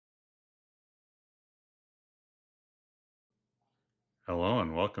Hello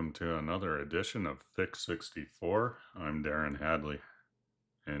and welcome to another edition of Thick64. I'm Darren Hadley,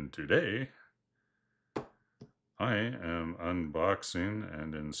 and today I am unboxing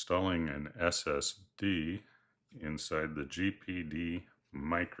and installing an SSD inside the GPD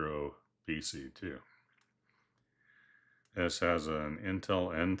MicroPC 2. This has an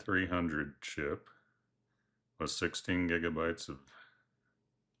Intel N300 chip with 16 gigabytes of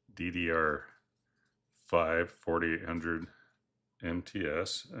DDR5 4800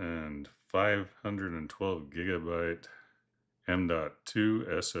 MTS and 512 gigabyte M.2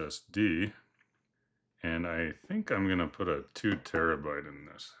 SSD, and I think I'm gonna put a 2 terabyte in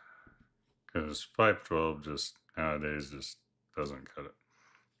this because 512 just nowadays just doesn't cut it.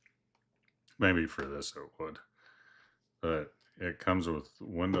 Maybe for this it would, but it comes with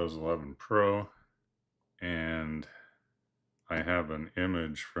Windows 11 Pro, and I have an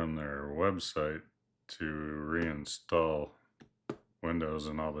image from their website to reinstall Windows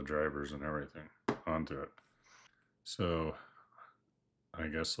and all the drivers and everything onto it. So I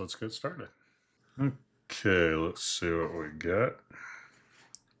guess let's get started. Okay, let's see what we got.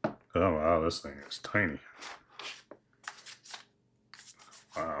 Oh wow, this thing is tiny.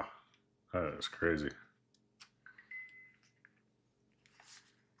 Wow, that is crazy.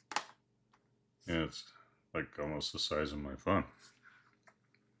 Yeah, it's like almost the size of my phone.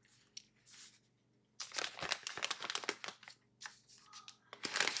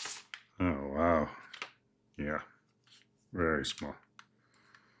 Oh wow, yeah, very small.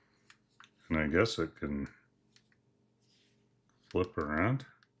 And I guess it can flip around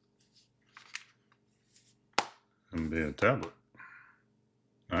and be a tablet.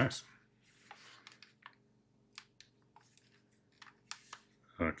 Nice.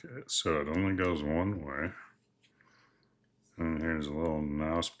 Okay, so it only goes one way. And here's a little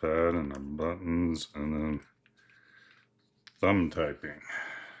mouse pad and the buttons and then thumb typing.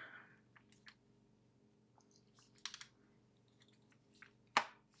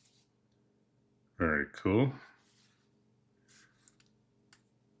 Very cool.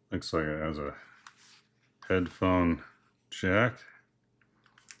 Looks like it has a headphone jack.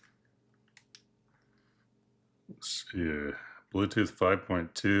 Let's see, Bluetooth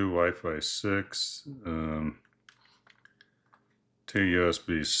 5.2, Wi-Fi 6, 2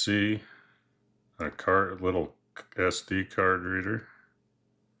 USB-C, a little SD card reader,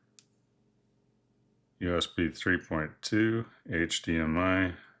 USB 3.2,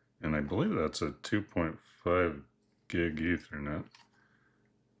 HDMI, and I believe that's a 2.5 gig Ethernet.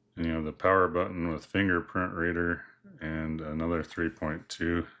 And you have the power button with fingerprint reader and another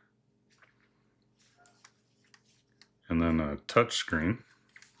 3.2. And then a touch screen,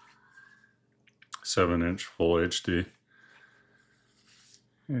 7-inch full HD.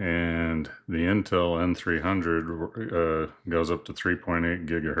 And the Intel N300 goes up to 3.8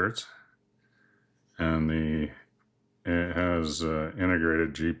 gigahertz. And it has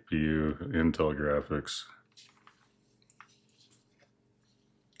integrated GPU Intel graphics.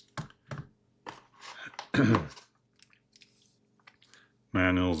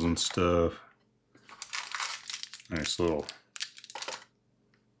 Manuals and stuff. Nice little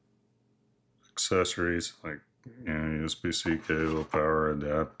accessories like USB-C cable, power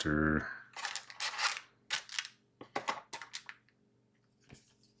adapter,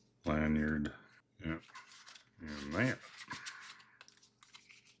 lanyard. Yep. And that.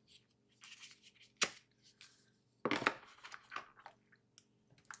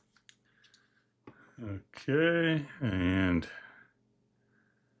 Okay, and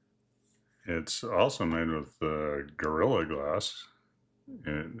it's also made with Gorilla Glass.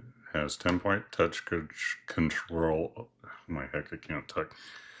 It has 10-point touch control. Oh, my heck, I can't talk.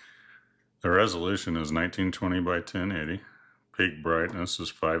 The resolution is 1920 by 1080. Peak brightness is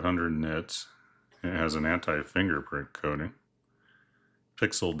 500 nits. It has an anti-fingerprint coating.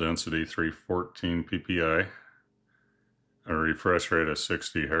 Pixel density 314 ppi. A refresh rate of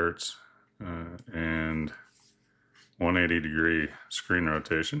 60 hertz. And 180-degree screen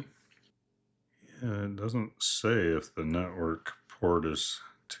rotation. Yeah, it doesn't say if the network port is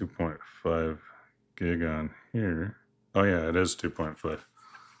 2.5 gig on here. Oh yeah, it is 2.5.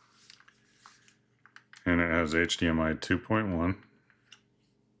 And it has HDMI 2.1.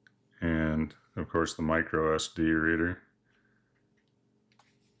 And of course the micro SD reader.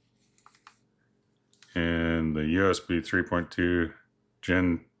 And the USB 3.2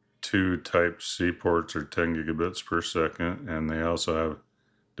 Gen 2 Type C ports are 10 gigabits per second. And they also have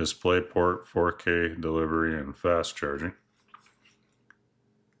DisplayPort, 4K delivery, and fast charging.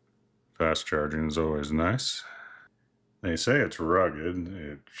 Fast charging is always nice. They say it's rugged.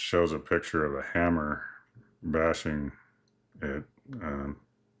 It shows a picture of a hammer bashing it,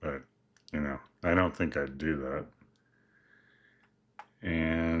 but you know, I don't think I'd do that.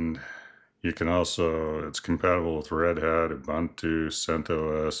 And you can also, it's compatible with Red Hat, Ubuntu,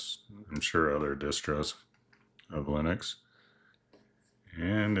 CentOS, I'm sure other distros of Linux.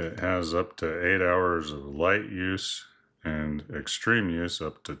 And it has up to 8 hours of light use and extreme use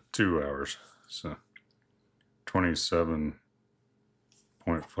up to 2 hours. So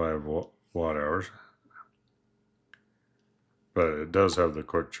 27.5 watt hours. But it does have the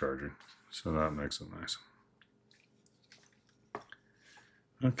quick charging, so that makes it nice.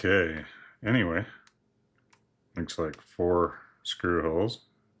 Okay, anyway, looks like 4 screw holes.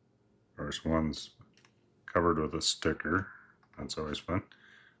 Of course, one's covered with a sticker. That's always fun.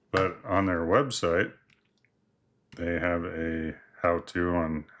 But on their website, they have a how-to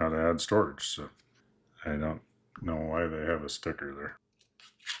on how to add storage. So I don't know why they have a sticker there.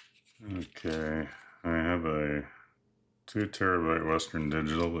 Okay, I have a 2 terabyte Western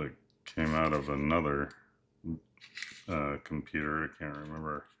Digital that came out of another computer. I can't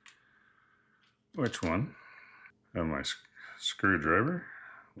remember which one. I have my screwdriver.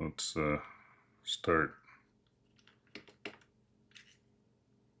 Let's start.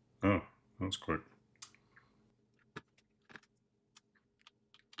 Oh, that's quick.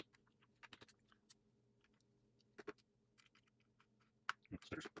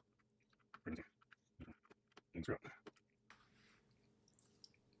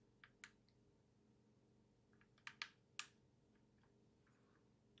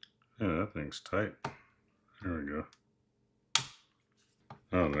 Yeah, that thing's tight. There we go.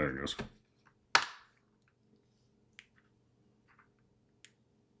 Oh, there it goes.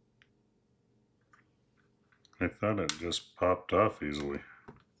 I thought it just popped off easily.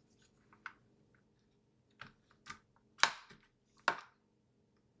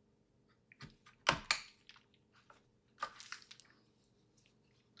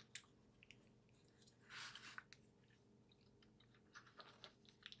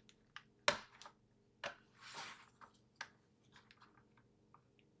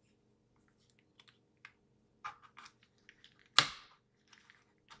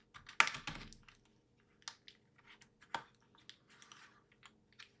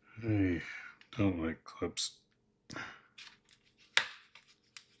 I don't like clips.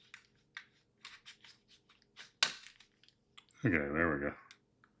 Okay, there we go.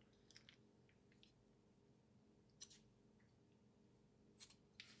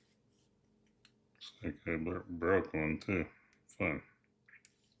 Looks like I broke one too. Fun.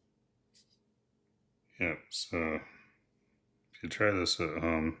 Yep, so if you try this at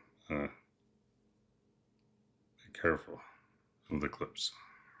home, be careful of the clips.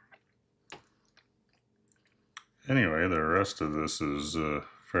 Anyway, the rest of this is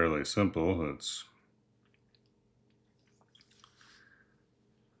fairly simple.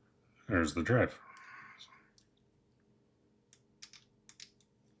 There's the drive.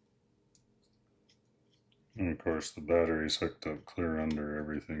 And of course the battery's hooked up clear under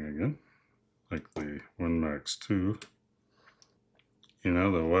everything again, like the WinMax 2. You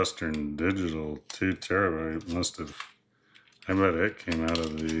know, the Western Digital 2 terabyte must have, I bet it came out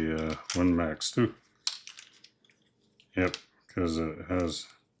of the WinMax 2. Yep, because it has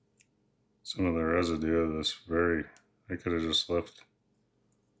some of the residue of this very, I could have just left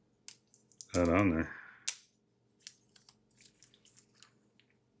that on there.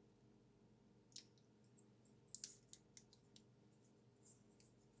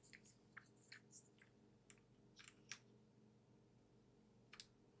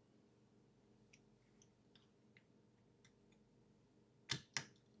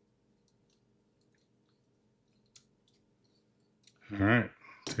 All right,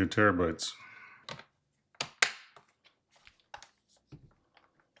 2 terabytes.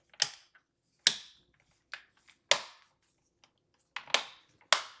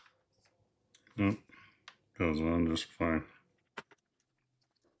 Nope, goes on just fine.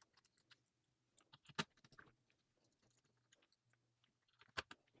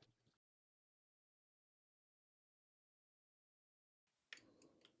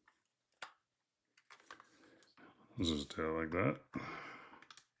 Let's just do it like that.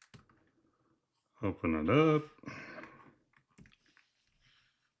 Open it up.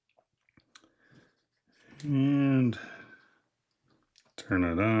 And turn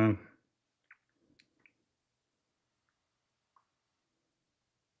it on.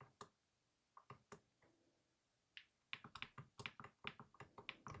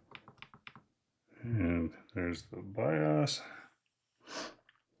 And there's the BIOS.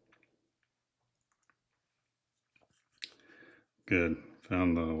 Good.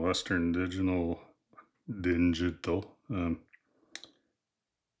 Found the Western Digital.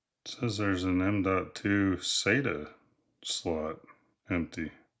 It says there's an M.2 SATA slot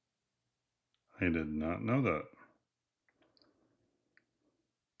empty. I did not know that.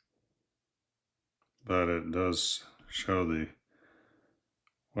 But it does show the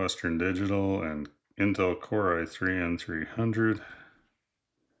Western Digital and Intel Core i3 N300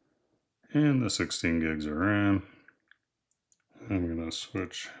 and the 16 gigs of RAM. I'm going to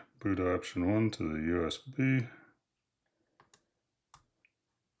switch boot option 1 to the USB.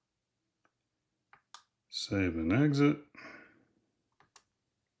 Save and exit.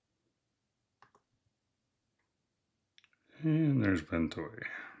 And there's Bentoy.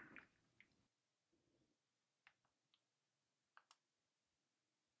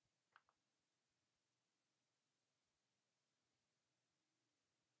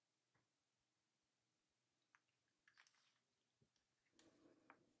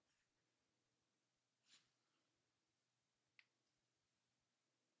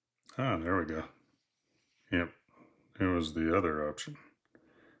 Ah, there we go. Yep, it was the other option.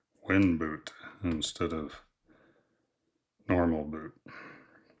 Win boot instead of normal boot.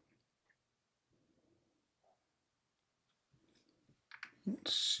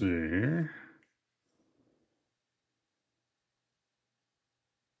 Let's see here.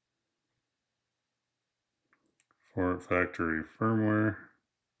 For factory firmware.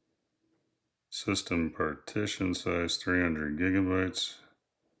 System partition size 300 gigabytes.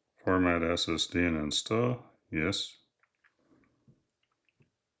 Format SSD and install. Yes.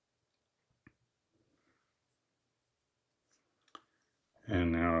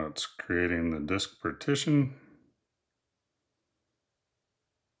 And now it's creating the disk partition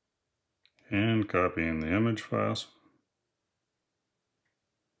and copying the image files.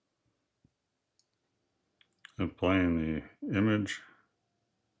 Applying the image.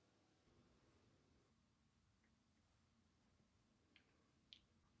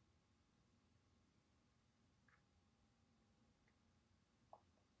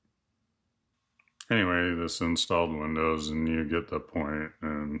 Anyway, this installed Windows and you get the point,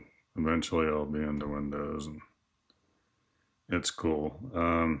 and eventually I'll be into Windows and it's cool.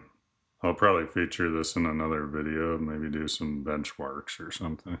 I'll probably feature this in another video, maybe do some benchmarks or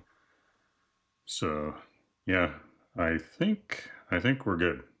something. So yeah, I think we're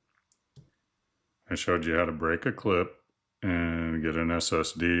good. I showed you how to break a clip and get an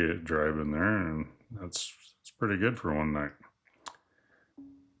SSD drive in there, and that's pretty good for one night.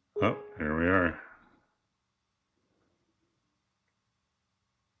 Oh, here we are.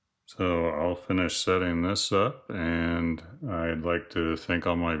 So I'll finish setting this up, and I'd like to thank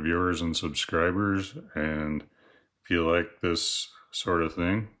all my viewers and subscribers. And if you like this sort of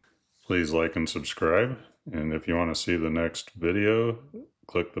thing, please like and subscribe. And if you want to see the next video,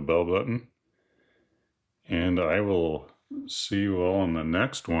 click the bell button. And I will see you all in the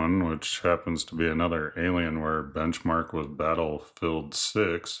next one, which happens to be another Alienware benchmark with Battlefield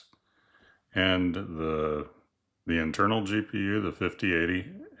 6 and the internal GPU, the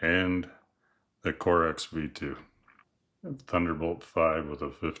 5080, and the Core X V2, Thunderbolt 5 with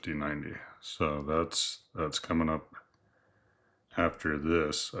a 5090. So that's coming up after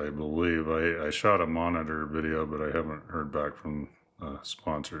this, I believe. I shot a monitor video, but I haven't heard back from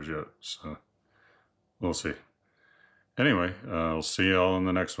sponsors yet, so we'll see. Anyway, I'll see you all in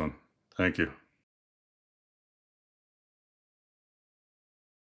the next one. Thank you.